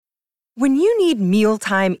When you need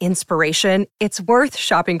mealtime inspiration, it's worth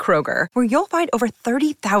shopping Kroger, where you'll find over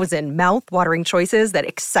 30,000 mouth-watering choices that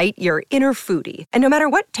excite your inner foodie. And no matter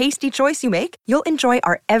what tasty choice you make, you'll enjoy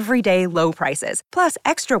our everyday low prices, plus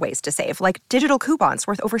extra ways to save, like digital coupons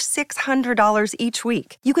worth over $600 each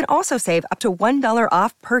week. You can also save up to $1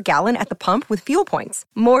 off per gallon at the pump with fuel points.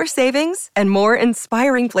 More savings and more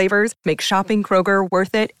inspiring flavors make shopping Kroger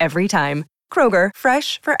worth it every time. Kroger,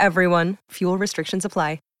 fresh for everyone. Fuel restrictions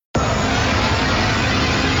apply.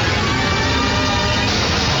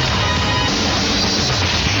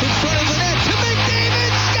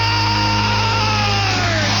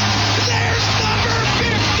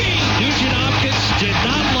 Did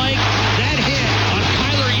not like that hit on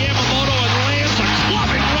Kyler Yamamoto and lands a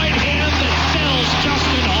clubbing right hand that fells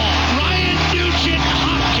Justin Hall. Ryan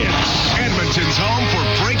Nugent-Hopkins. Edmonton's home for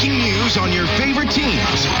breaking news on your favorite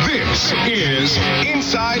teams. This is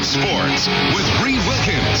Inside Sports with Reed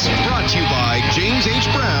Wilkins. Brought to you by James H.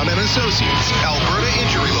 Brown and Associates, Alberta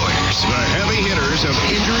Injury Lawyers, the heavy hitters of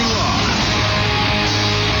injury law.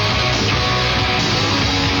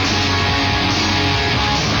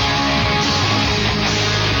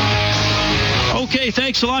 Okay,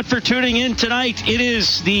 thanks a lot for tuning in tonight. It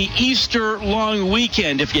is the Easter long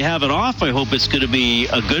weekend. If you have it off, I hope it's going to be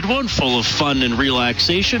a good one, full of fun and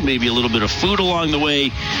relaxation, maybe a little bit of food along the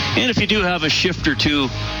way. And if you do have a shift or two,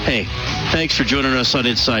 hey, thanks for joining us on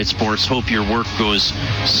Inside Sports. Hope your work goes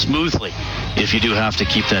smoothly if you do have to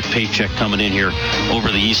keep that paycheck coming in here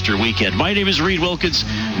over the Easter weekend. My name is Reed Wilkins.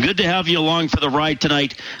 Good to have you along for the ride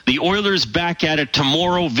tonight. The Oilers back at it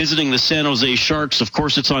tomorrow, visiting the San Jose Sharks. Of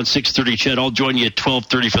course, it's on 6:30, Ched. I'll join you at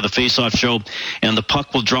 12:30 for the face-off show, and the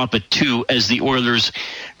puck will drop at 2 as the Oilers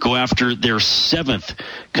go after their 7th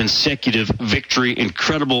consecutive victory.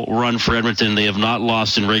 Incredible run for Edmonton. They have not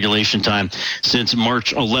lost in regulation time since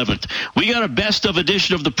March 11th. We got a best-of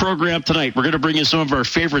edition of the program tonight. We're going to bring you some of our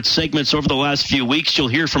favorite segments over the last few weeks. You'll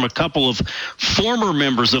hear from a couple of former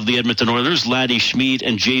members of the Edmonton Oilers, Laddie Schmid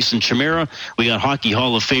and Jason Chimera. We got Hockey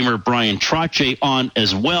Hall of Famer Brian Trottier on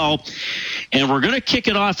as well. And we're going to kick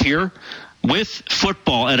it off here with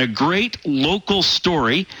football and a great local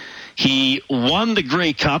story. He won the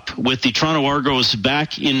Grey Cup with the Toronto Argos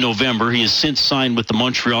back in November. He has since signed with the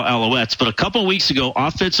Montreal Alouettes. But a couple of weeks ago,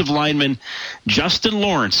 offensive lineman Justin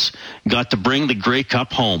Lawrence got to bring the Grey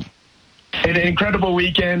Cup home. An incredible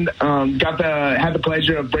weekend. Had the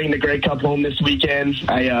pleasure of bringing the Grey Cup home this weekend.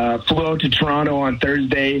 I flew out to Toronto on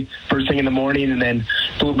Thursday, first thing in the morning, and then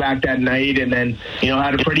flew back that night. And then,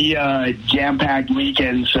 had a pretty jam-packed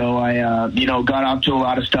weekend. So I, got off to a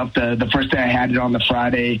lot of stuff. The first day I had it on the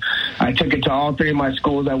Friday. I took it to all 3 of my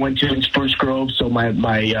schools I went to in Spruce Grove. So my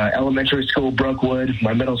elementary school, Brookwood,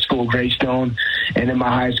 my middle school, Greystone, and then my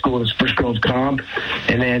high school, the Spruce Grove Comp.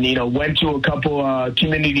 And then, went to a couple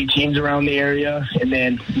community teams around the area, and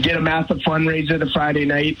then did a massive fundraiser the Friday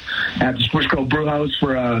night at the Spruce Grove Brew House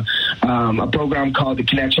for a program called the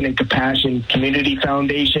Connection and Compassion Community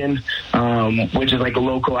Foundation, which is like a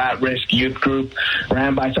local at-risk youth group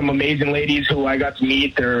ran by some amazing ladies who I got to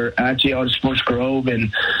meet. They're actually out of Spruce Grove,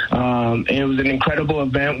 and it was an incredible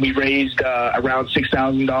event. We raised around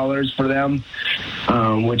 $6,000 for them,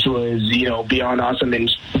 which was, beyond awesome.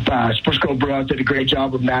 And Spruce Grove Brew House did a great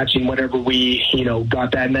job of matching whatever we,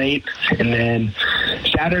 got that night. And then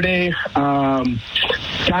Saturday,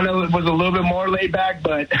 kind of was a little bit more laid back,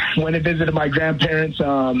 but went and visited my grandparents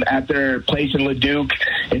at their place in Leduc.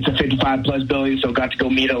 It's a 55-plus building, so got to go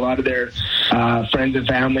meet a lot of their friends and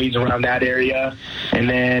families around that area. And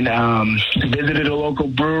then visited a local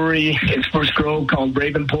brewery in Spruce Grove called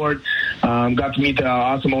Ravenport. Got to meet the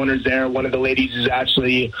awesome owners there. One of the ladies is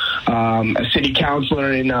actually a city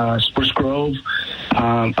councilor in Spruce Grove.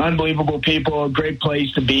 Unbelievable people, great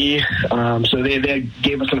place to be. So they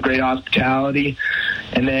gave us some great hospitality.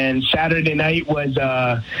 And then Saturday night was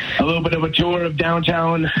a little bit of a tour of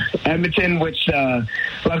downtown Edmonton, which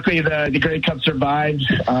luckily the Grey Cup survived.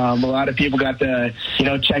 A lot of people got to,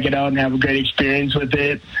 check it out and have a great experience with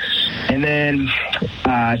it. And then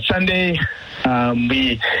Sunday,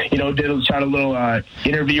 we, shot a little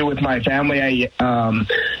interview with my family. I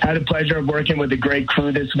had the pleasure of working with a great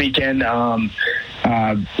crew this weekend.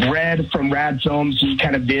 Red from Rad Films, he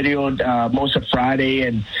kind of videoed most of Friday,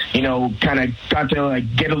 and kind of got to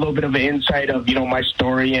get a little bit of an insight of my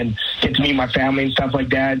story and get to meet my family and stuff like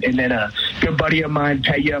that. And then a good buddy of mine,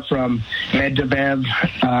 Petya from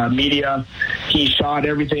Medvedev Media, he shot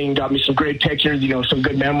everything, got me some great pictures, some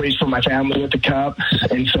good memories from my family with the Cup.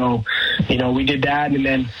 And so, we did that, and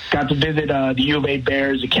then got to visit the U of A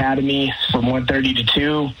Bears Academy from 1:30 to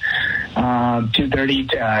 2. 2:30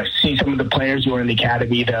 to see some of the players who are in the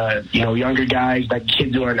academy, the younger guys, like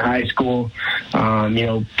kids who are in high school.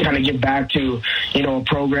 Kind of give back to a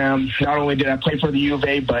program. Not only did I play for the U of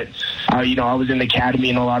A, but I was in the academy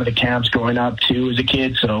in a lot of the camps growing up too as a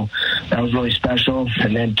kid, so that was really special.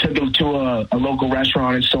 And then took them to a local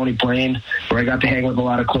restaurant in Stony Plain where I got to hang with a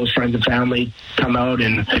lot of close friends and family. Come out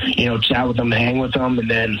and chat with them and hang with them. And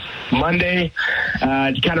then Monday,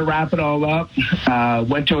 to kind of wrap it all up,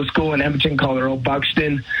 went to a school in Edmonton called Earl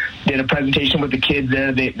Buxton. Did a presentation with the kids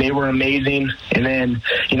there. They were amazing. And then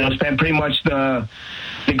spent pretty much the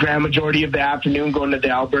grand majority of the afternoon going to the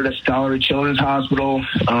Alberta Stollery Children's Hospital.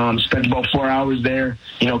 Spent about 4 hours there,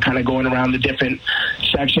 kind of going around the different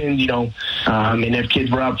sections, and if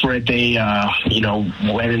kids were up for it, they,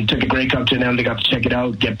 went and took a Grey Cup to them. They got to check it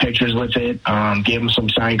out, get pictures with it, gave them some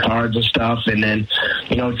signed cards and stuff, and then,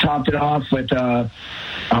 topped it off with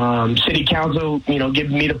City Council,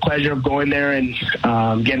 giving me the pleasure of going there and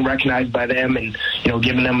getting recognized by them and,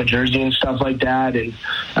 giving them a jersey and stuff like that. And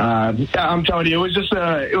I'm telling you,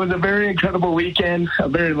 it was a very incredible weekend, a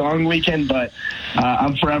very long weekend, but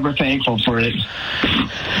I'm forever thankful for it.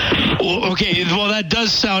 Okay, well, that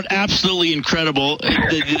does sound absolutely incredible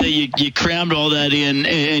that you crammed all that in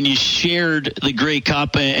and you shared the Grey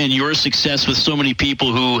Cup and your success with so many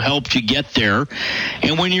people who helped you get there.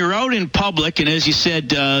 And when you're out in public, and as you said,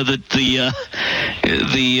 that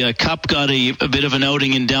the Cup got a bit of an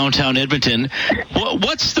outing in downtown Edmonton,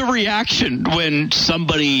 what's the reaction when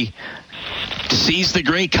somebody sees the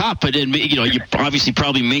Grey Cup? And you obviously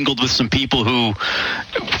probably mingled with some people who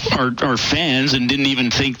are fans and didn't even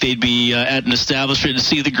think they'd be at an establishment to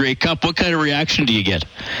see the Grey Cup. What kind of reaction do you get?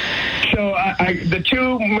 So the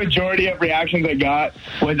two majority of reactions I got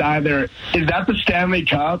was either, is that the Stanley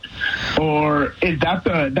Cup, or is that's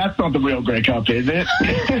not the real Grey Cup, is it?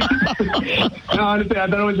 Honestly, I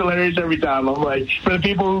thought it was hilarious every time. I'm like, for the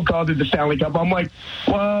people who called it the Stanley Cup, I'm like,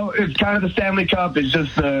 well, it's kind of the Stanley Cup. It's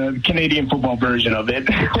just the Canadian football version of it.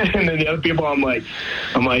 And then the other people, I'm like,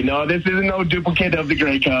 no, this isn't no duplicate of the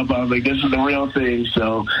Grey Cup. I was like, this is the real thing.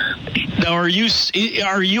 So now, are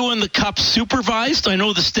you in the Cup supervised? I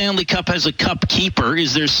know the Stanley Cup has a cup keeper.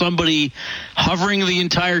 Is there somebody hovering the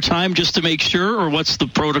entire time just to make sure, or what's the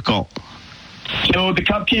protocol? So the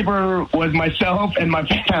cup keeper was myself and my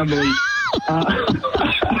family.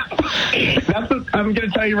 I'm going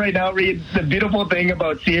to tell you right now, Reed, the beautiful thing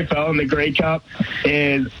about CFL and the Grey Cup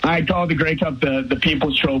is I call the Grey Cup the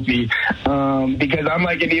People's Trophy, because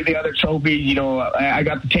unlike any of the other trophies, I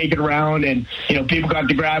got to take it around and, people got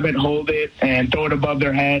to grab it, hold it, and throw it above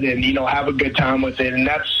their head and, have a good time with it. And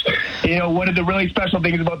that's, one of the really special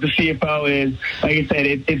things about the CFL is, like I said,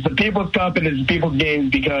 it's the People's Cup and it's the People's Games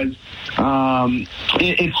because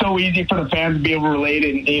it's so easy for the fans to be able to relate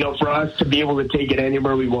and, for us to be able to take it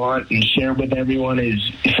anywhere we want and share with everyone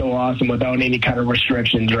is so awesome without any kind of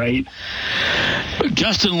restrictions, right?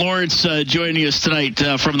 Justin Lawrence joining us tonight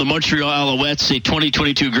from the Montreal Alouettes, a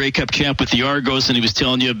 2022 Grey Cup champ with the Argos, and he was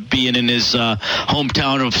telling you being in his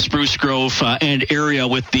hometown of Spruce Grove and area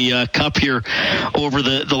with the Cup here over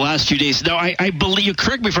the last few days. Now, I believe,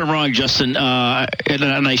 correct me if I'm wrong, Justin,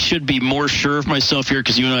 and I should be more sure of myself here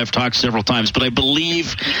because you and I have talked several times, but I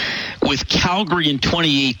believe with Calgary in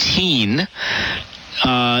 2018,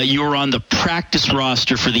 you were on the practice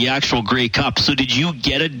roster for the actual Grey Cup. So did you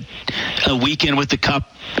get a weekend with the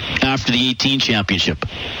Cup after the 18 championship?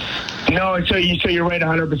 No, so you're right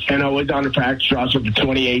 100%. I was on the practice roster for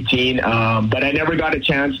 2018, but I never got a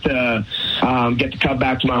chance to get the Cup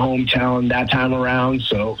back to my hometown that time around.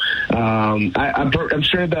 So I'm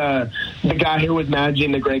sure the guy who was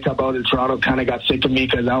managing the Grey Cup out in Toronto kind of got sick of me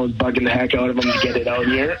because I was bugging the heck out of him to get it out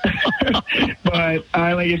here. But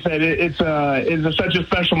like I said, it's such a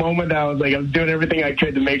special moment that I was doing everything I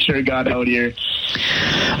could to make sure it got out here.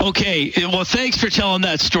 Okay, well, thanks for telling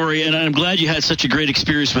that story, and I'm glad you had such a great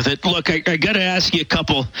experience with it. Look, I got to ask you a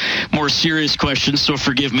couple more serious questions, so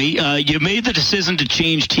forgive me. You made the decision to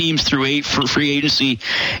change teams through free agency,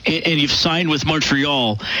 and you've signed with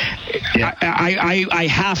Montreal. Yeah. I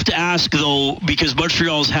have to ask, though, because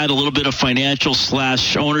Montreal's had a little bit of financial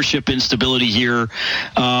 / ownership instability here.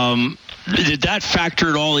 Did that factor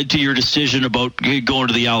at all into your decision about going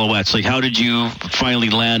to the Alouettes? How did you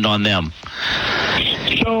finally land on them?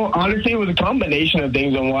 So, honestly, it was a combination of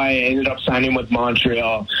things on why I ended up signing with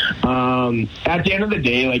Montreal. At the end of the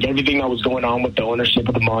day, like everything that was going on with the ownership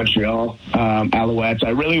of the Montreal Alouettes, I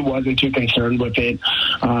really wasn't too concerned with it.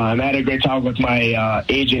 I had a great talk with my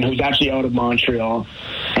agent, who's actually out of Montreal.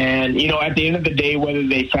 And, at the end of the day, whether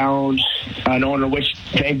they found an owner, which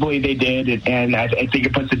thankfully they did, and I think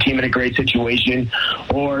it puts the team in a great situation,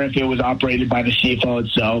 or if it was operated by the CFL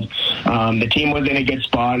itself, the team was in a good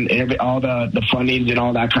spot, and all the fundings and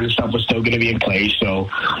all that kind of stuff was still going to be in place. So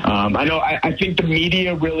I think the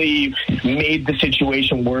media really made the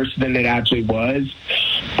situation worse than it actually was.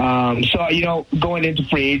 So, going into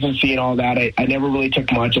free agency and all that, I never really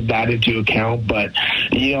took much of that into account. But,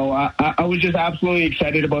 I was just absolutely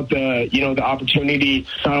excited about the opportunity,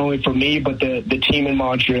 not only for me, but the team in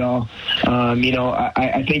Montreal.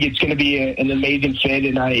 I think it's going to be an amazing fit.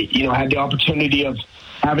 And I had the opportunity of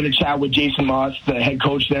having a chat with Jason Moss, the head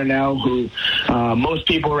coach there now, who most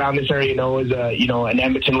people around this area know is an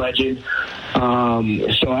Edmonton legend.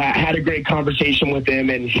 So I had a great conversation with him,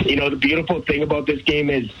 and the beautiful thing about this game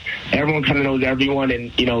is everyone kind of knows everyone.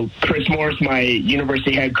 And Chris Morris, my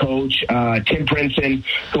university head coach, Tim Princeton,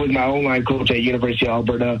 who was my O-line coach at University of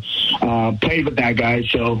Alberta, played with that guy.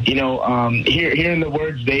 So hearing the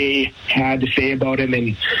words they had to say about him,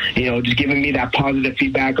 and just giving me that positive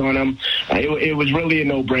feedback on him, it was really a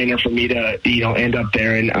no-brainer for me to end up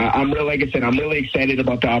there. And I'm really excited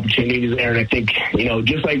about the opportunities there. And I think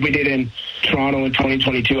just like we did in Toronto in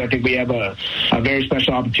 2022, I think we have a very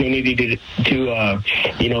special opportunity to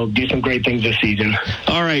do some great things this season.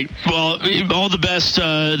 All right. Well, all the best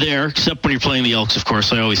there, except when you're playing the Elks, of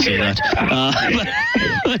course. I always say that.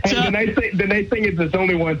 The nice thing is it's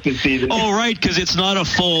only once this season. Oh, right, because it's not a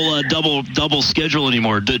full double schedule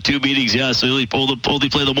anymore. 2 meetings, yeah, so you only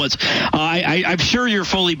play them once. I'm sure you're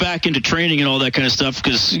fully back into training and all that kind of stuff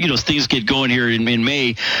because, things get going here in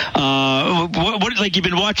May. What like you've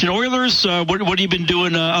been watching Oilers? What have you been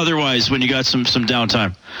doing otherwise when you got some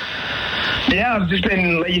downtime? Yeah, I've just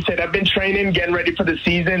been, like you said, I've been training, getting ready for the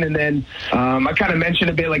season, and then I kind of mentioned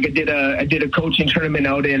a bit, like I did a coaching tournament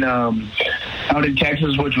out in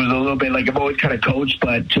Texas, which was a little bit like I've always kind of coached,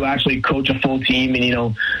 but to actually coach a full team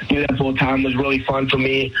and do that full time was really fun for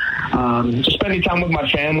me. Just spending time with my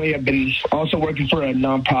family. I've been also working for a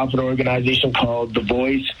nonprofit organization called The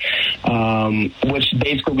Voice, which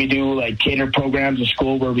basically we do like cater programs at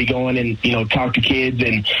school where we go in and talk to kids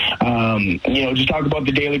and just talk about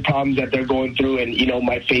the daily problems that they're going through and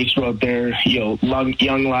might face throughout their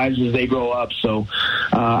young lives as they grow up. So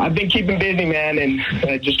I've been keeping busy, man,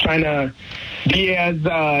 and just trying to be as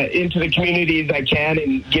into the community as I can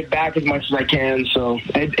and give back as much as I can. So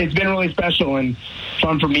it's been really special and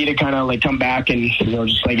fun for me to kind of like come back and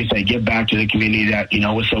just like I said, give back to the community that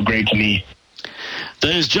was so great to me.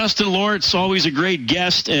 That is Justin Lawrence, always a great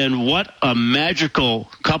guest, and what a magical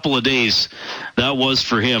couple of days that was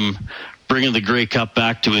for him, bringing the Grey Cup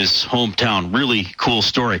back to his hometown. Really cool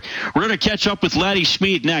story. We're going to catch up with Laddie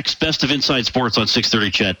Schmid next. Best of Inside Sports on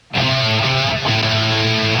 630 CHED.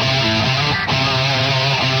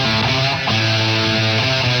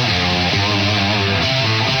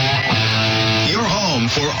 Your home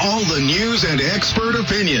for all the news and expert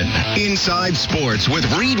opinion. Inside Sports with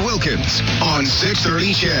Reed Wilkins on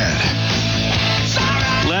 630 CHED.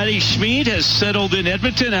 Laddie Schmid has settled in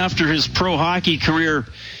Edmonton after his pro hockey career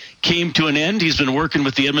came to an end. He's been working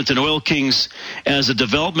with the Edmonton Oil Kings as a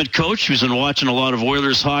development coach. He's been watching a lot of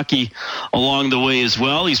Oilers hockey along the way as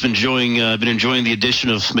well. He's been enjoying the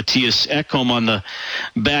addition of Matthias Ekholm on the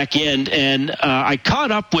back end. And I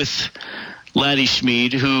caught up with Laddie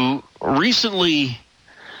Schmid, who recently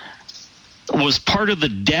was part of the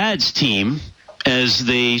dad's team as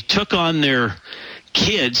they took on their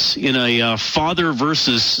kids in a father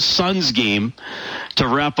versus sons game to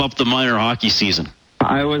wrap up the minor hockey season.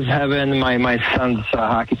 I was having my son's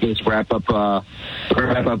hockey teams wrap up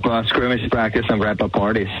scrimmage practice and wrap up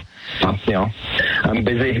parties. I'm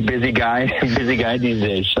busy guy these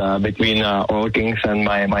days between Oil Kings and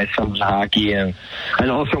my son's hockey and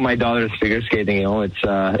also my daughter's figure skating. It's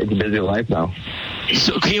a busy life now.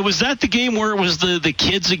 So, okay, was that the game where it was the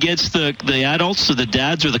kids against the adults, or the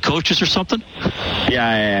dads or the coaches or something?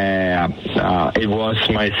 Yeah. It was.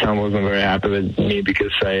 My son wasn't very happy with me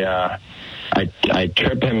because I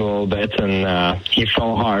tripped him a little bit, and he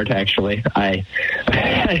fell hard. Actually,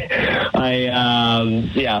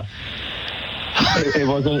 It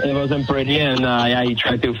wasn't pretty, and he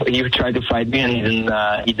tried to fight me, and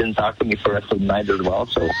he didn't talk to me for the rest of the night as well.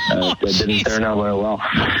 So it didn't turn out very well.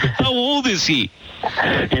 How old is he?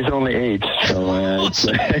 He's only 8, so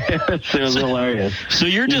it was hilarious. So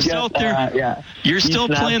you're just out there. You're still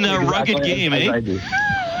playing that rugged game, eh?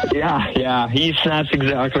 Yeah. He snaps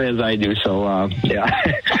exactly as I do. So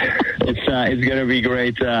it's gonna be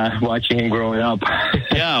great watching him growing up.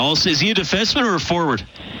 Yeah. Also, is he a defenseman or a forward?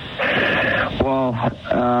 Well,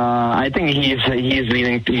 I think he's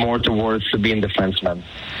leaning more towards being defenseman.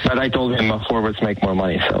 But I told him forwards make more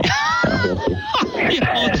money, so.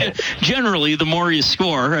 Generally, the more you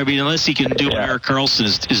score, I mean, unless he can do what Erik Karlsson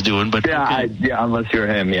is doing. But unless you're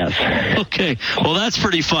him, yes. Okay, well, that's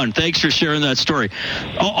pretty fun. Thanks for sharing that story.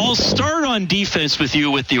 I'll start on defense with you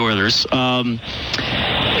with the Oilers.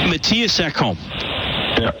 Mattias Ekholm.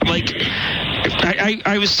 Yeah. Like,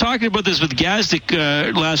 I was talking about this with Gazdic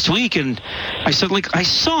last week, and I said, like, I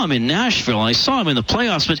saw him in Nashville, and I saw him in the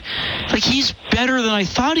playoffs, but, like, he's better than I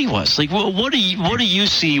thought he was. Like, well, what do you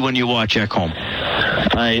see when you watch Ekholm?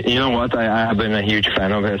 You know what? I have been a huge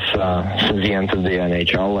fan of his since he entered the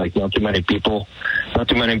NHL. Like, not too many people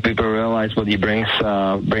realize what he brings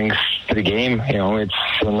to the game. You know, it's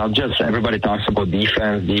not just everybody talks about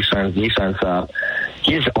defense.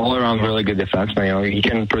 He's all around really good defenseman. You know, he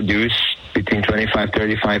can produce between 25,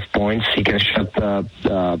 35 points. He can shut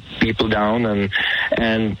people down,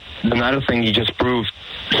 and another thing he just proved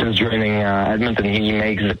since joining Edmonton, he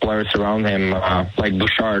makes the players around him like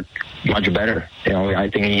Bouchard much better. You know, I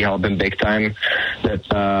think he helped him big time.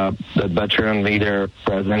 That veteran leader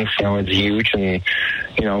presence, you know, it's huge, and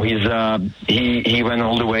you know he went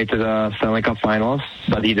all the way to the Stanley Cup Finals,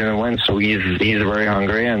 but he didn't win. So he's very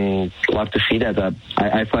hungry, and love to see that.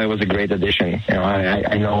 I thought it was a great addition. You know,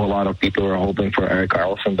 I know a lot of people are hoping for Erik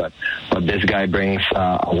Karlsson, but this guy brings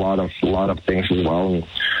a lot of things as well. And,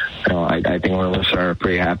 you know, I think Oilers are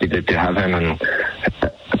pretty happy to have him, and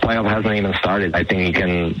the playoff hasn't even started. I think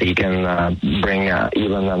he can bring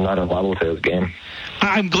even another level to his game.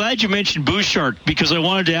 I'm glad you mentioned Bouchard, because I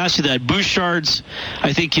wanted to ask you that. Bouchard's,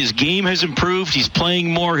 I think his game has improved. He's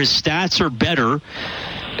playing more. His stats are better.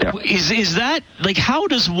 Yeah. Is that, like, how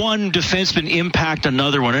does one defenseman impact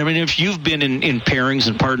another one? I mean, if you've been in pairings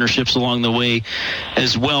and partnerships along the way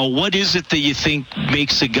as well, what is it that you think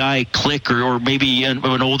makes a guy click, or maybe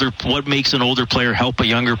what makes an older player help a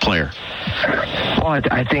younger player? Well,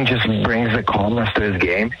 I think just brings the calmness to his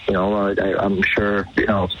game. You know, I'm sure, you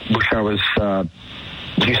know, Bouchard was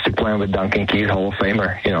used to playing with Duncan Keith, Hall of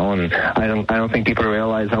Famer, you know, and I don't think people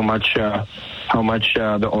realize how much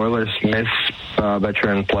the Oilers miss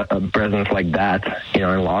veteran presence like that, you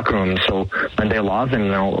know, in locker room. So when they lost him,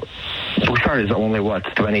 you know, Bouchard is only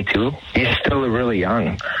 22. He's still really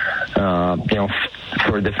young, you know,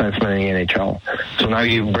 for a defenseman in the NHL. So now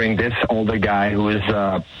you bring this older guy who's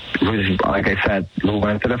like I said, who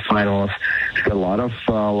went to the finals, a lot of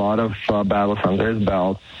battles under his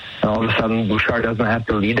belt. And all of a sudden, Bouchard doesn't have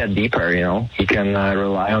to lead that deeper, you know. He can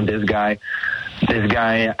rely on this guy. This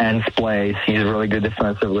guy ends plays. He's really good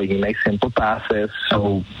defensively. He makes simple passes,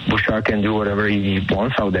 so Bouchard can do whatever he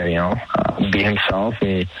wants out there, you know, be himself.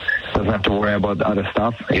 He doesn't have to worry about the other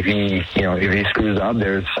stuff. If he screws up,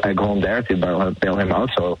 there's Ekholm there to bail him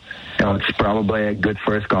out. So, you know, it's probably a good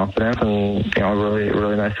first confidence, and, you know, really,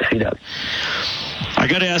 really nice to see that. I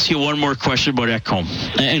got to ask you one more question about Ekholm.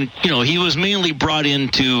 And, you know, he was mainly brought in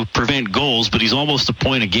to prevent goals, but he's almost a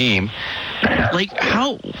point a game. Like,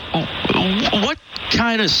 what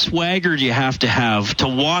kind of swagger do you have to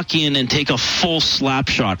walk in and take a full slap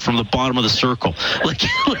shot from the bottom of the circle?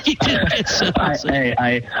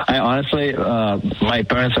 I honestly, my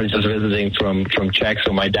parents are just visiting from Czech,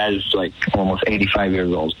 so my dad is like almost 85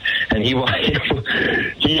 years old, and he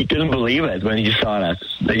couldn't believe it when he saw that.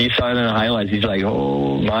 He saw it in the highlights. He's like,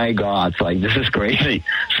 oh my God, it's like, this is crazy.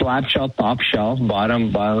 Slap shot, top shelf,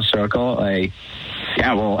 bottom circle, like.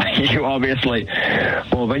 Yeah, well, you obviously,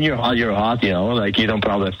 when you're hot, you know, like, you don't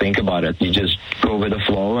probably think about it. You just go with the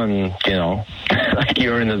flow, and, you know, like,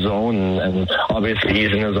 you're in the zone, and obviously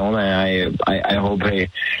he's in the zone, and I hope he's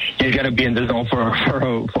going to be in the zone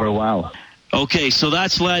for a while. Okay, so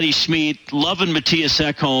that's Laddie Schmid, loving Mattias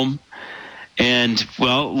Ekholm. And,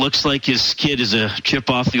 well, looks like his kid is a chip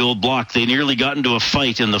off the old block. They nearly got into a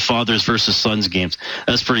fight in the fathers versus sons games.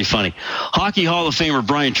 That's pretty funny. Hockey Hall of Famer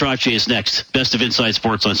Brian Trottier is next. Best of Inside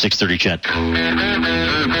Sports on 630 CHED.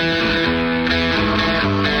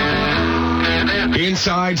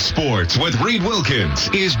 Inside Sports with Reed Wilkins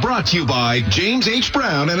is brought to you by James H.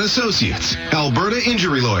 Brown and Associates, Alberta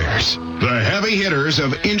Injury Lawyers, the heavy hitters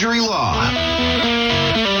of injury law.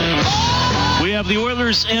 We have have the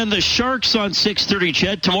Oilers and the Sharks on 6:30,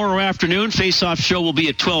 Ched. Tomorrow afternoon, face-off show will be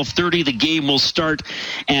at 12:30. The game will start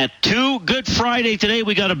at 2. Good Friday today.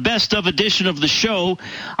 We got a best-of edition of the show.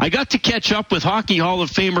 I got to catch up with Hockey Hall of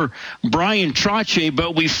Famer Bryan Trottier,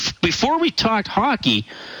 but before we talked hockey,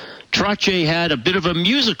 Trottier had a bit of a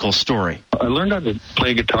musical story. I learned how to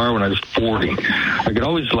play guitar when I was 40. I could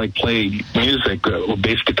always play music,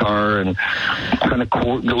 bass guitar, and kind of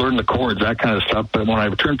learn the chords, that kind of stuff. But when I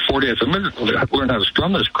turned 40, I said, I learned how to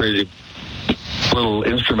strum this crazy little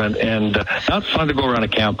instrument, and now it's fun to go around a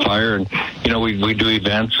campfire, and we do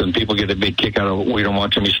events, and people get a big kick out of we don't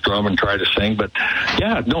watch me strum and try to sing. But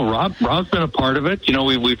Rob's been a part of it.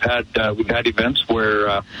 We've had events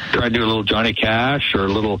where try to do a little Johnny Cash or a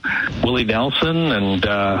little Willie Nelson, and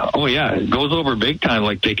it goes over big time.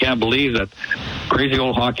 Like, they can't believe that crazy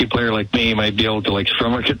old hockey player like me might be able to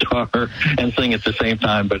strum a guitar and sing at the same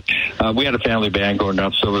time. But we had a family band going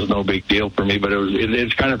up, so it was no big deal for me. But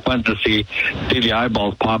it's kind of fun to see the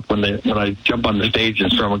eyeballs pop when I jump on the stage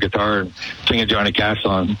and strum a guitar and sing a Johnny Cash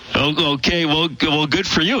song. Oh, okay, well, good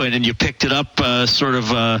for you. And you picked it up as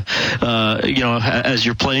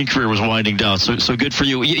your playing career was winding down. So good for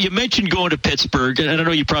you. You mentioned going to Pittsburgh, and I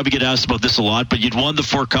know you probably get asked about this a lot, but you'd won the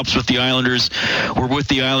 4 Cups with the Islanders, were with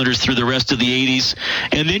the Islanders through the rest of the 80s,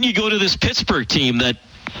 and then you go to this Pittsburgh team that,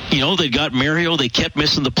 they got Mario, they kept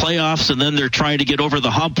missing the playoffs, and then they're trying to get over the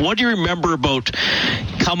hump. What do you remember about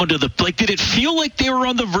coming to did it feel like they were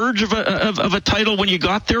on the verge of a title when you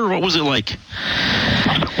got there, or what was it like?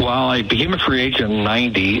 Well, I became a free agent in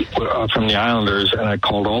 90 from the Islanders, and I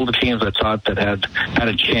called all the teams I thought that had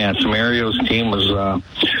a chance. Mario's team was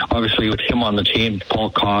obviously with him on the team, Paul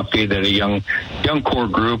Coffey, that a young core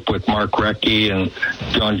group with Mark Recchi and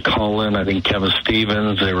John Cullen, I think Kevin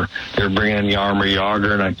Stevens. They were bringing in Jaromir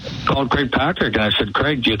Jagr, and I called Craig Patrick, and I said,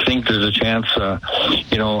 Craig, do you think there's a chance,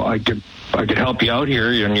 I could help you out here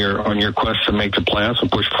on your quest to make the playoffs and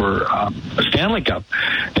push for a Stanley Cup?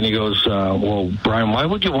 And he goes, well, Brian, why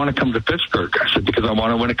would you want to come to Pittsburgh? I said, because I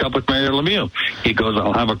want to win a cup with Mario Lemieux. He goes,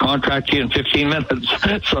 I'll have a contract to you in 15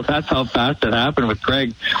 minutes. So that's how fast it happened with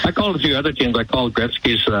Craig. I called a few other teams. I called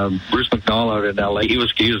Gretzky's Bruce McDonald out in L.A. He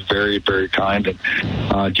was very, very kind.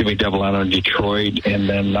 And Jimmy Devellano in Detroit. And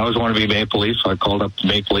then I always wanted to be Maple Leafs, so I called up the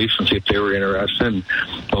Maple Leafs and see if they were interested. And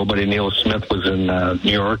nobody. Neil Smith was in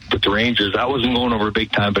New York with the Rangers. That wasn't going over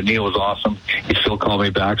big time, but Neil was awesome. He still called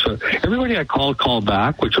me back. So everybody I called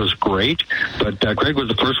back, which was great. But Craig was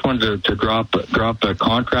the first one to drop the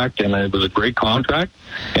contract, and it was a great contract.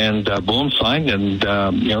 And boom, signed, and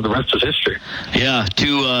the rest is history. Yeah,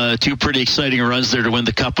 two pretty exciting runs there to win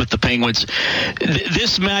the cup with the Penguins.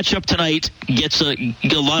 This matchup tonight gets a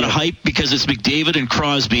lot of hype because it's McDavid and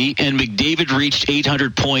Crosby, and McDavid reached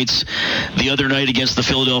 800 points the other night against the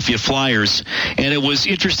Philadelphia Flyers. And it was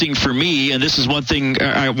interesting for me, and this is one thing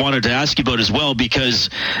I wanted to ask you about as well, because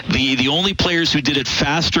the only players who did it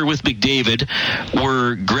faster with McDavid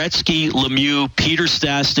were Gretzky, Lemieux, Peter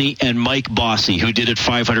Stastny, and Mike Bossy, who did it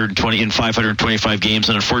 525 games.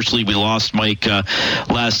 And unfortunately, we lost Mike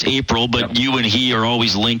last April, but you and he are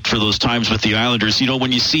always linked for those times with the Islanders.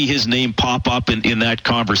 When you see his name pop up in that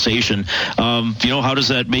conversation, how does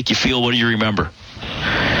that make you feel? What do you remember?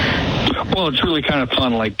 Well, it's really kind of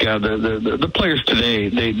fun. Like the players today,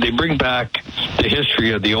 they bring back the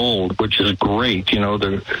history of the old, which is great.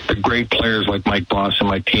 The great players like Mike Bossy,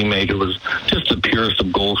 my teammate, who was just the purest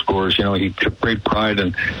of goal scorers. He took great pride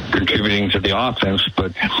in contributing to the offense,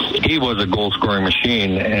 but he was a goal scoring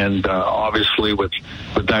machine. And obviously, with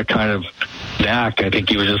that kind of knack, I think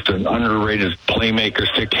he was just an underrated playmaker,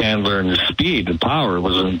 stick handler, and his speed and power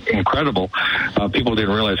was incredible. People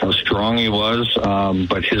didn't realize how strong he was,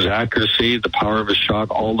 but his accuracy, the power of his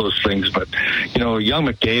shot, all those things. But, young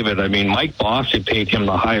McDavid, Mike Bossy paid him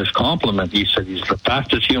the highest compliment. He said he's the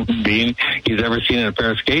fastest human being he's ever seen in a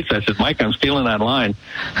pair of skates. I said, Mike, I'm stealing that line.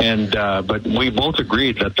 And but we both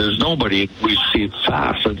agreed that there's nobody we see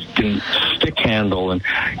fast that can stick handle and,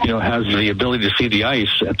 has the ability to see the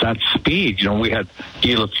ice at that speed. We had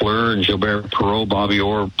Guy Lafleur and Gilbert Perreault, Bobby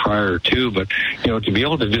Orr prior to, but, to be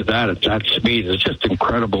able to do that at that speed is just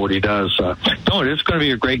incredible what he does. It's going to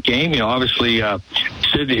be a great game. Obviously,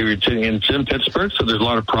 it's in Pittsburgh, so there's a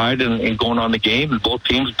lot of pride in going on the game, and both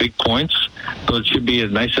teams big points, so it should be a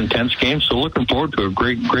nice, intense game. So looking forward to a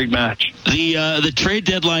great match. The trade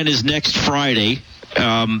deadline is next Friday.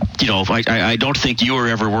 I don't think you were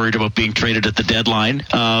ever worried about being traded at the deadline.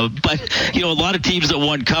 But, a lot of teams that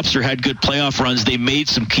won cups or had good playoff runs, they made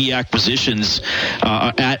some key acquisitions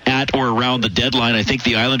at or around the deadline. I think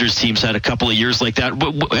the Islanders teams had a couple of years like that.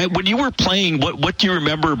 When you were playing, what do you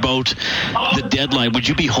remember about the deadline? Would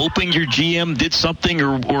you be hoping your GM did something,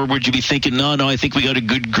 or would you be thinking, no, I think we got a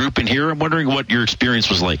good group in here? I'm wondering what your experience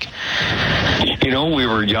was like. We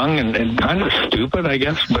were young and kind of stupid, I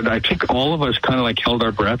guess, but I think all of us kind of held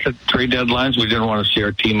our breath at trade deadlines. We didn't want to see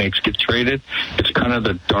our teammates get traded. It's kind of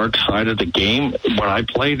the dark side of the game when I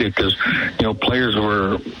played it, because, players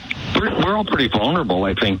we're all pretty vulnerable,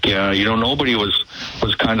 I think. Nobody was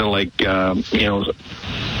kind of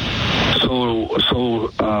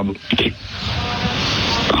so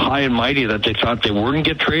high and mighty that they thought they wouldn't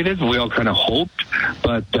get traded. We all kind of hoped,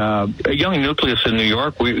 but a young nucleus in New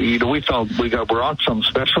York, we felt we're on something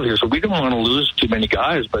special here, so we didn't want to lose too many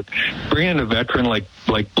guys. But bringing in a veteran like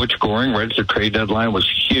Butch Goring right at the trade deadline was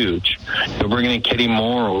huge. Bringing in Kenny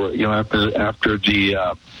Moore, after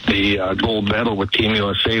the gold medal with Team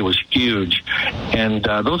USA was huge, and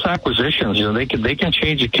those acquisitions, they can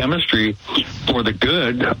change the chemistry for the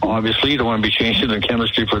good. Obviously, you don't want to be changing the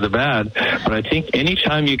chemistry for the bad, but I think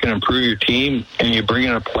anytime you can improve your team and you bring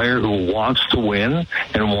in a player who wants to win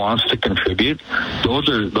and wants to contribute, those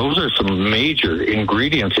are some major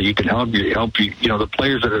ingredients that you can help you the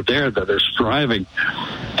players that are there that are striving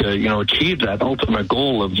to achieve that ultimate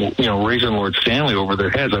goal of raising Lord Stanley over their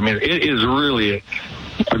heads. I mean, it is really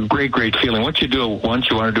a great feeling. Once you do it once,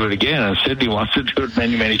 you want to do it again. And Sydney wants to do it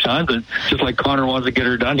many times, and just like Connor wants to get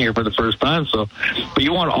her done here for the first time. So, but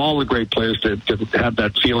you want all the great players to have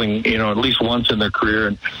that feeling, at least once in their career.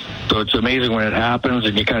 And so it's amazing when it happens,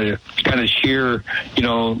 and you kind of cheer,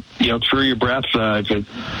 through your breath.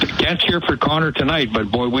 Can't cheer for Connor tonight,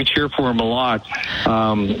 but boy, we cheer for him a lot.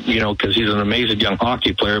 Because he's an amazing young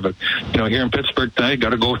hockey player. But here in Pittsburgh tonight, got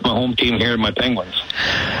to go with my home team here, my Penguins.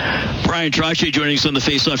 Brian Trottier joining us on the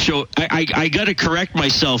Face-Off Show. I got to correct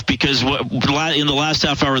myself, because in the last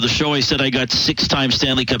half hour of the show, I said I got 6-time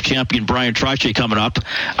Stanley Cup champion Brian Trottier coming up.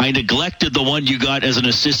 I neglected the one you got as an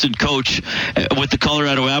assistant coach with the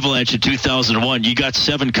Colorado Avalanche in 2001. You got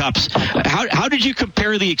 7 cups. How did you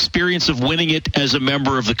compare the experience of winning it as a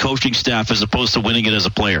member of the coaching staff as opposed to winning it as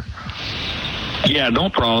a player? Yeah, no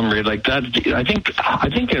problem, Reed. Like that, I think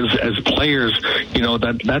as players,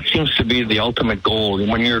 that seems to be the ultimate goal.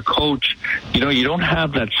 When you're a coach, you don't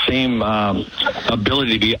have that same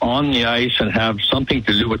ability to be on the ice and have something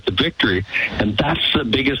to do with the victory, and that's the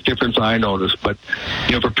biggest difference I noticed. But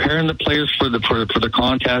preparing the players for the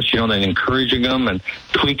contest, then encouraging them and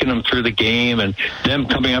tweaking them through the game, and them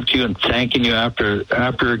coming up to you and thanking you after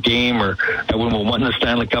a game, or when we won the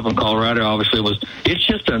Stanley Cup in Colorado, obviously it's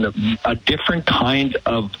just a different kind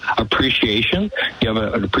of appreciation. You have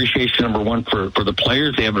an appreciation, number one, for the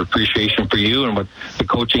players. They have an appreciation for you and what the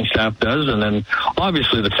coaching staff does, and then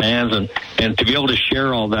obviously the fans, and to be able to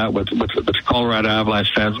share all that with the Colorado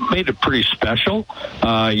Avalanche fans made it pretty special.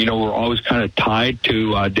 We're always kind of tied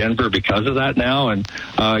to Denver because of that now, and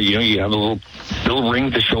you have a little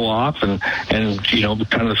ring to show off and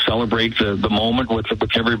kind of celebrate the moment with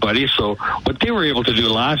everybody. So what they were able to do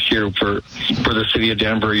last year for the city of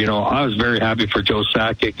Denver, I was very happy for Joe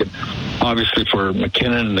Sakic, and obviously for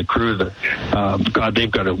McKinnon and the crew.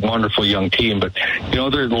 They've got a wonderful young team. But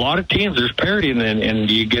there's a lot of teams. There's parity,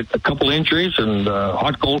 and you get a couple injuries and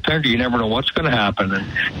hot goaltender. You never know what's going to happen. And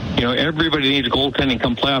everybody needs goaltending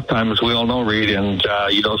come playoff time, as we all know, Reed. And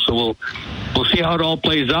so we'll see how it all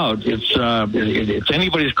plays out. It's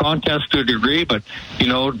anybody's contest to a degree, but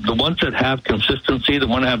the ones that have consistency, the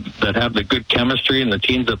ones that have the good chemistry, and the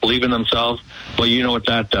teams that believe in themselves, well, you know what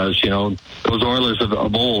that does. Those Oilers of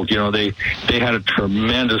old, they had a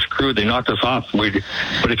tremendous crew. They knocked us off. But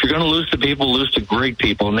if you're going to lose to people, lose to great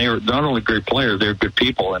people, and they were not only great players, they were good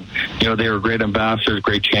people, and they were great ambassadors,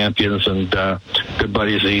 great champions, and good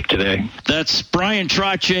buddies to eat today. That's Brian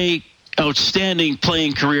Trottier. Outstanding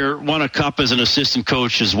playing career, won a cup as an assistant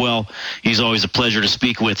coach as well. He's always a pleasure to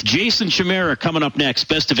speak with. Jason Chimera coming up next.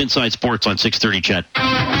 Best of Inside Sports on 630 CHED.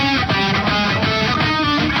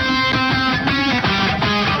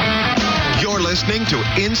 You're listening to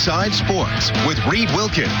Inside Sports with Reed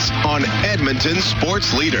Wilkins on Edmonton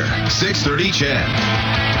Sports Leader, 630 CHED.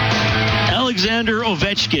 Alexander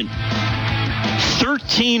Ovechkin,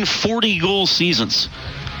 13 40-goal seasons.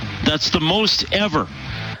 That's the most ever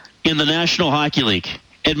in the National Hockey League.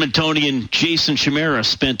 Edmontonian Jason Chimera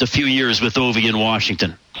spent a few years with Ovi in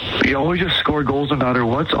Washington. He always just scored goals no matter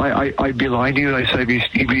what. I'd be lying to you, and I said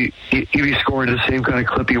he'd be scoring the same kind of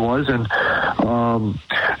clip he was. And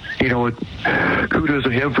kudos to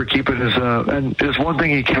him for keeping his. And there's one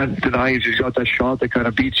thing he can't deny is he's got that shot that kind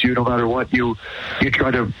of beats you no matter what. You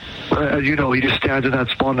try to, as you know, he just stands in that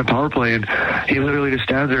spot in the power play, and he literally just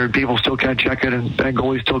stands there, and people still can't check it, and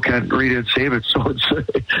goalies still can't read it and save it. So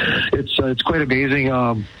it's quite amazing.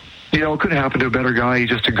 It couldn't happen to a better guy. He's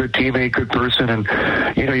just a good teammate, good person, and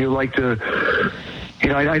you like to.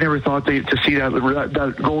 I never thought to see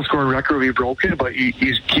that goal scoring record would be broken, but he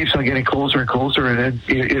keeps on getting closer and closer, and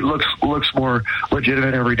it looks more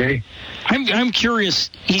legitimate every day. I'm curious.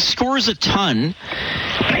 He scores a ton.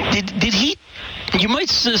 Did he? You might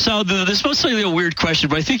sound, this must sound like a weird question,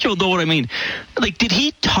 but I think you'll know what I mean. Like, did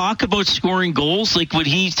he talk about scoring goals? Like, would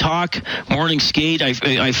he talk morning skate?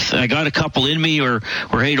 I got a couple in me, or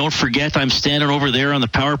hey, don't forget I'm standing over there on the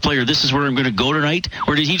power play, or this is where I'm going to go tonight?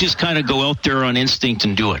 Or did he just kind of go out there on instinct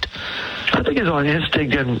and do it? I think it's on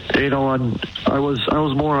instinct, and I was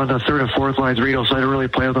more on the third and fourth lines, Rito, so I didn't really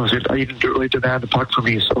play with him. So he didn't really demand the puck for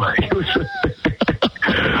me, so he was.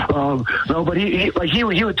 No, but he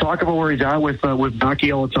would talk about where he's at with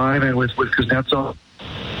Becky all the time, and with Kuznetsov.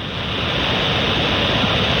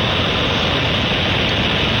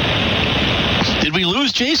 Did we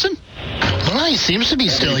lose Jason? Well, he seems to be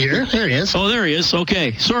still here. There he is. Oh, there he is.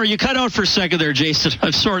 Okay. Sorry, you cut out for a second there, Jason.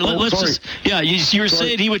 I'm sorry. Let's sorry. just. Yeah, you were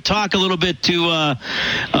saying he would talk a little bit to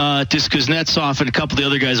Kuznetsov and a couple of the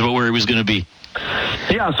other guys about where he was going to be.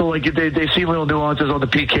 Yeah, so like they see little nuances on the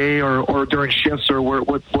PK or during shifts or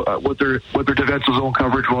what their defensive zone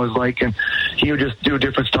coverage was like, and he would just do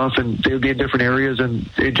different stuff, and they would be in different areas, and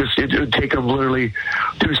it would take them literally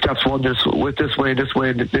two steps, one this way,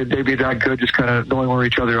 and they'd be that good, just kind of knowing where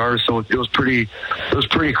each other are. So it was pretty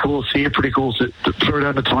cool to see it, pretty cool for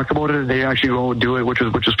them to talk about it, and they actually go and do it, which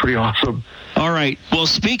is pretty awesome. All right. Well,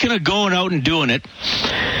 speaking of going out and doing it.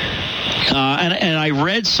 And I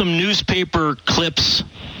read some newspaper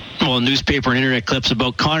and internet clips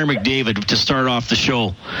about Connor McDavid to start off the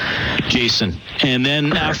show, Jason. And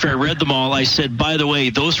then after I read them all, I said, by the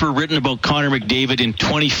way, those were written about Connor McDavid in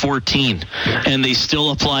 2014, and they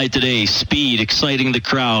still apply today. Speed, exciting the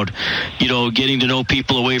crowd, getting to know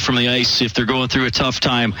people away from the ice if they're going through a tough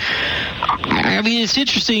time. I mean, it's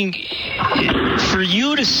interesting for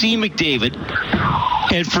you to see McDavid,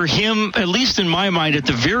 and for him, at least in my mind, at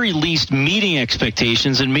the very least, meeting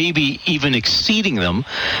expectations and maybe even exceeding them,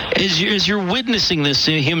 as you're witnessing this,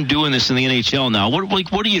 him doing this in the NHL now.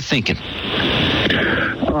 What are you thinking?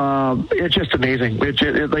 It's just amazing.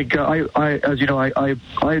 I as you know, I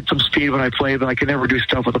had some speed when I played, but I could never do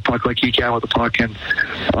stuff with the puck like he can with the puck, and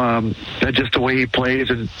just the way he plays,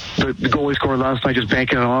 and the goalie scored last night, just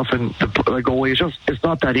banking it off, and the goalie it's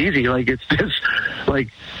not that easy.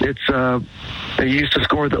 He used to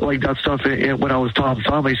score that stuff when I was Tom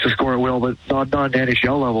Thumb. I used to score at will, but not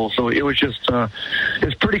NHL level. So it was just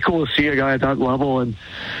it's pretty cool to see a guy at that level and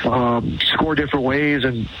score different ways,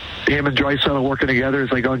 and him and Draisaitl working together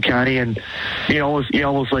is like uncanny, and you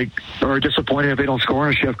almost like are disappointed if they don't score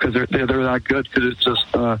on a shift because they're that good, because it's just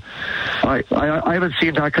I haven't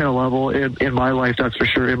seen that kind of level in my life, that's for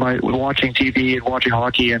sure. In my watching TV and watching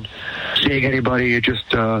hockey and seeing anybody, it just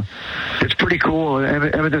it's pretty cool.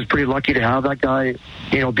 Edmonton's pretty lucky to have that guy,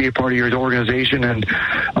 be a part of your organization, and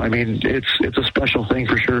I mean it's a special thing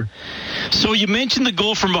for sure. So you mentioned the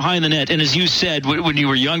goal from behind the net, and as you said, when you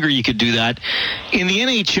were younger, you could do that. In the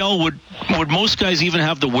NHL, would most guys even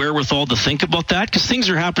have the wherewithal to think about that? Because things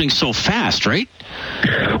are happening so fast, right?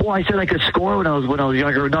 Well, I said I could score when I was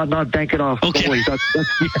younger, not bank it off. Okay. Goalies.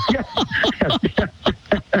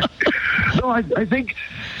 No, I think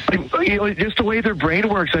just the way their brain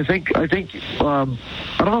works. I think I don't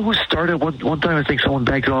know who started one time. I think someone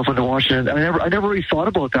banked it off into Washington. I never really thought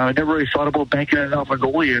about that. I never really thought about banking it off a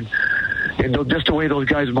goalie, and just the way those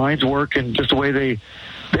guys' minds work, and just the way they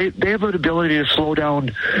have an ability to slow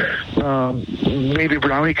down. Maybe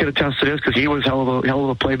Brownie could attest to this because he was hell of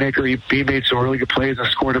a playmaker. He made some really good plays and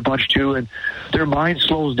scored a bunch too. And their mind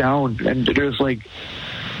slows down, and there's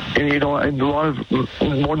and a lot of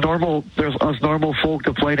more normal, there's us normal folk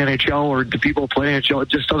that play in NHL, or the people that play in NHL, it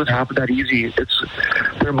just doesn't happen that easy. It's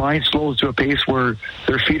their mind slows to a pace where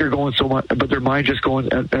their feet are going so much, but their mind just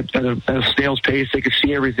going at a snail's pace. They could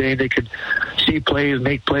see everything. They could see plays,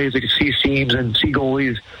 make plays. They could see seams and see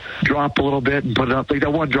goalies drop a little bit and put it up. Like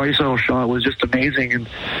that one Draisaitl shot was just amazing, and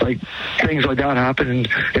things like that happen, and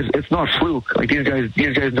it's not fluke. Like these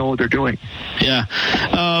guys know what they're doing. Yeah.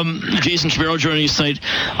 Jason Sparrow joining us tonight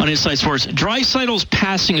on Inside Sports. Draisaitl's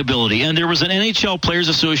passing ability, and there was an NHL Players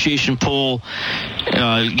Association poll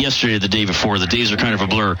yesterday, the day before. The days are kind of a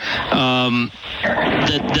blur.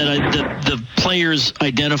 That the players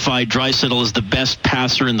identified Draisaitl as the best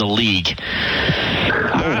passer in the league.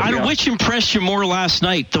 Which impressed you more last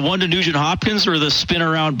night, the one to Nugent Hopkins or the spin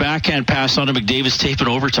around backhand pass onto McDavid's tape in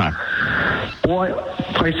overtime? Well,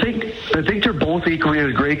 I think they're both equally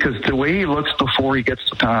as great because the way he looks before he gets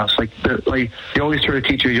the pass, like you always try to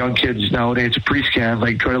teach your young kids nowadays to pre-scan,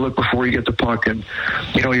 like try to look before you get the puck, and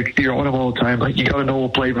you're on him all the time. Like you got to know a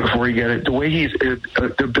play before you get it. The way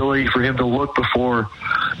the ability for him to look before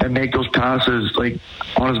and make those passes, like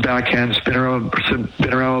on his backhand, spin around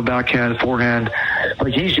with backhand, forehand,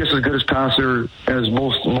 like he's just as good as passer as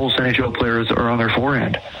most NHL players are on their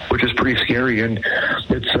forehand, which is pretty scary. And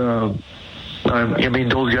it's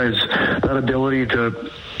those guys, that ability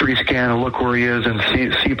to pre-scan and look where he is and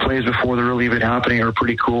see plays before they're really even happening are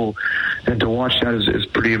pretty cool. And to watch that is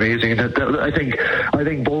pretty amazing. And I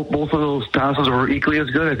think both of those passes were equally as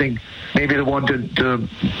good. I think maybe the one to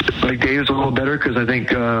McDavid's a little better because I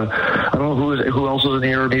think I don't know who else was in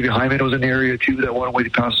the area. Maybe Hyman was in the area too. That one way to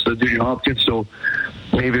pass to Nugent Hopkins. So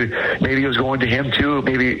maybe it was going to him too.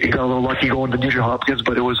 Maybe he got a little lucky going to Nugent Hopkins,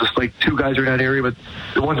 but it was just like two guys are in that area. But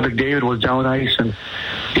the one to McDavid was down ice and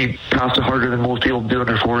he passed it harder than most people do on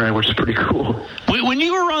their forehand, which is pretty cool. When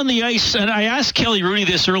you were on the ice, and I asked Kelly Rudy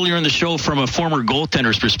this earlier in the show from a former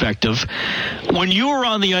goaltender's perspective, when you were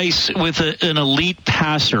on the ice with an elite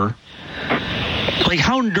passer, like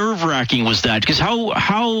how nerve-wracking was that? Because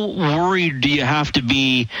how worried do you have to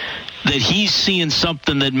be that he's seeing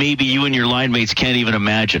something that maybe you and your line mates can't even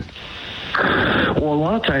imagine? Well, a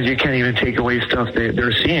lot of times you can't even take away stuff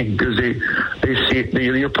they're seeing because they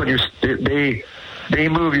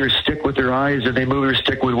move your stick with their eyes and they move your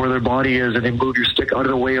stick with where their body is and they move your stick out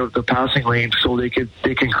of the way of the passing lane so they can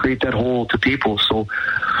create that hole to people. So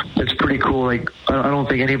it's pretty cool. Like I don't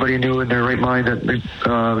think anybody knew in their right mind that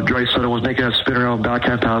Draisaitl was making a spin around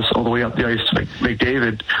backhand pass all the way up the ice to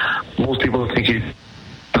McDavid. Most people think he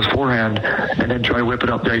his forehand and then try to whip it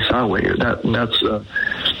up the ice that way.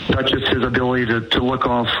 That's just his ability to look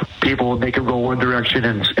off people and make them go one direction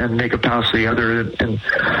and make a pass to the other. And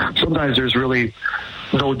sometimes there's really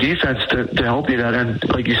no defense to help you that. And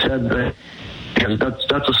like you said,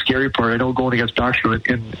 that's a scary part. I know going against Backstrom,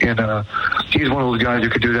 and he's one of those guys who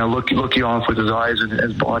could do that, look you off with his eyes and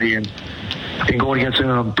his body, and going against him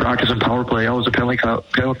in practice and power play. I was a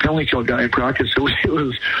penalty kill guy in practice. It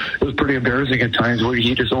was pretty embarrassing at times where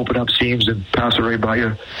he just opened up seams and pass it right by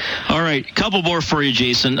you. All right, a couple more for you,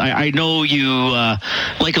 Jason. I know you,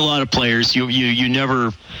 like a lot of players, you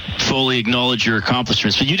never fully acknowledge your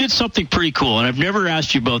accomplishments, but you did something pretty cool, and I've never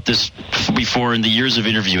asked you about this before in the years of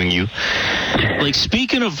interviewing you. Like,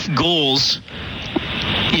 speaking of goals,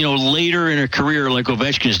 later in a career like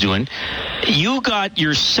Ovechkin's doing, you got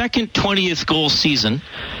your second 20th goal season,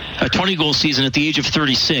 a 20-goal season at the age of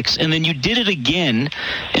 36, and then you did it again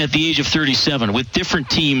at the age of 37 with different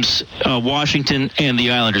teams, Washington and the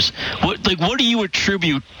Islanders. What do you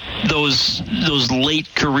attribute those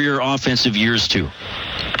late career offensive years to?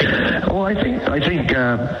 Well, I think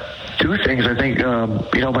two things. I think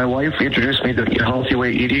my wife introduced me to healthy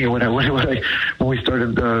way eating when we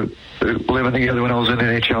started living together when I was in the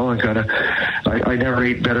NHL, and I never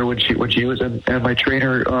ate better when she was, and my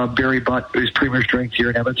trainer Barry Butt, who's Premier Strength here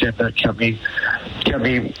in Edmonton, that kept me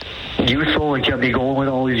youthful and kept me going with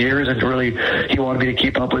all these years, and really he wanted me to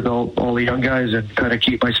keep up with all the young guys and kind of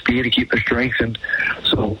keep my speed and keep my strength, and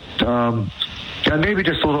so. And maybe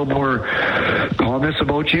just a little more calmness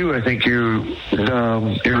about you. I think you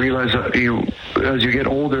realize that as you get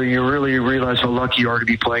older, you really realize how lucky you are to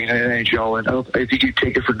be playing in the NHL. And I think you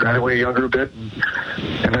take it for granted when you're younger a bit.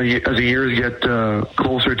 And as the years get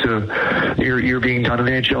closer to your being done in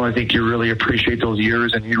the NHL, I think you really appreciate those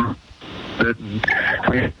years. And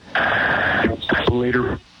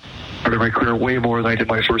later part of my career way more than I did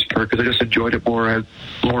my first part because I just enjoyed it more. I had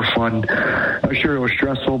more fun. I'm sure it was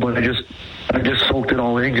stressful, but I just soaked it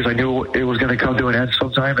all in because I knew it was going to come to an end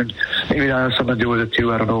sometime, and maybe that has something to do with it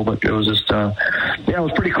too. I don't know, but it was just it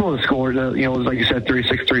was pretty cool to score. It was like you said,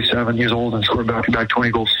 36, 37 years old and score back-to-back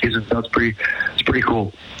 20-goal seasons. It's pretty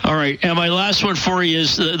cool. All right, and my last one for you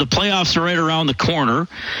is the playoffs are right around the corner.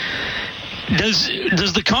 Does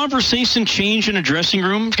the conversation change in a dressing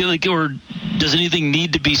room, or does anything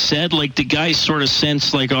need to be said? Like, the guys sort of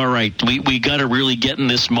sense, like, all right, we got to really get in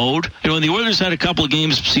this mode. The Oilers had a couple of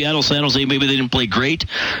games, Seattle, San Jose, maybe they didn't play great,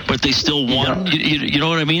 but they still won. Yeah. You know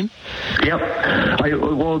what I mean? Yep.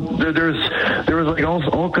 There was like all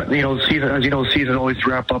season, as you know, season always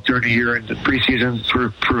wrap up during the year, and the preseason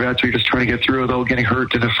for vets, you're just trying to get through without getting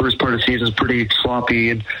hurt. And the first part of the season is pretty sloppy,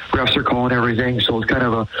 and refs are calling everything, so it's kind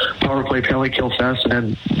of a power play penalty kill fest. And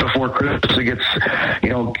then before Christmas, it gets,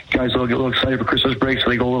 guys will get a little excited ready for Christmas break, so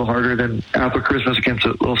they go a little harder. Then after Christmas, it gets a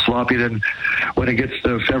little sloppy. Then when it gets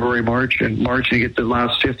to February, March, and you get the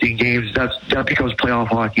last 15 games, that becomes playoff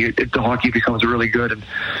hockey. The hockey becomes really good.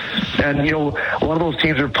 And you know, a lot of those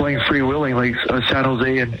teams are playing freewheeling, like San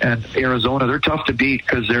Jose and Arizona. They're tough to beat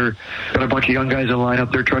because they're got a bunch of young guys in the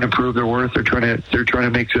lineup. They're trying to prove their worth. They're trying to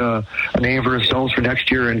make a name for themselves for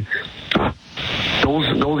next year. And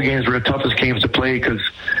those games were the toughest games to play because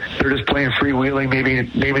they're just playing freewheeling.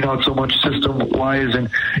 Maybe not so much system wise, and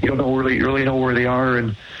you don't know really know where they are.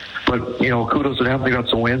 But you know, kudos to them. They got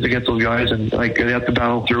some wins against those guys, and like they have to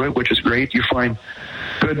battle through it, which is great. You find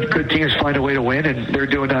good teams find a way to win, and they're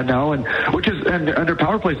doing that now. And their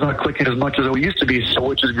power play is not clicking as much as it used to be, so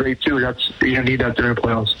which is great too. You need that during the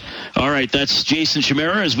playoffs. All right, that's Jason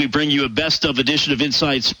Chimera as we bring you a best of edition of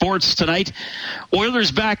Inside Sports tonight.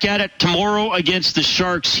 Oilers back at it tomorrow against the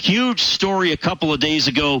Sharks. Huge story a couple of days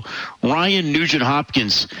ago. Ryan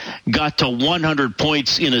Nugent-Hopkins got to 100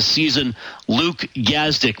 points in a season. Luke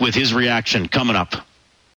Gazdic with his reaction coming up.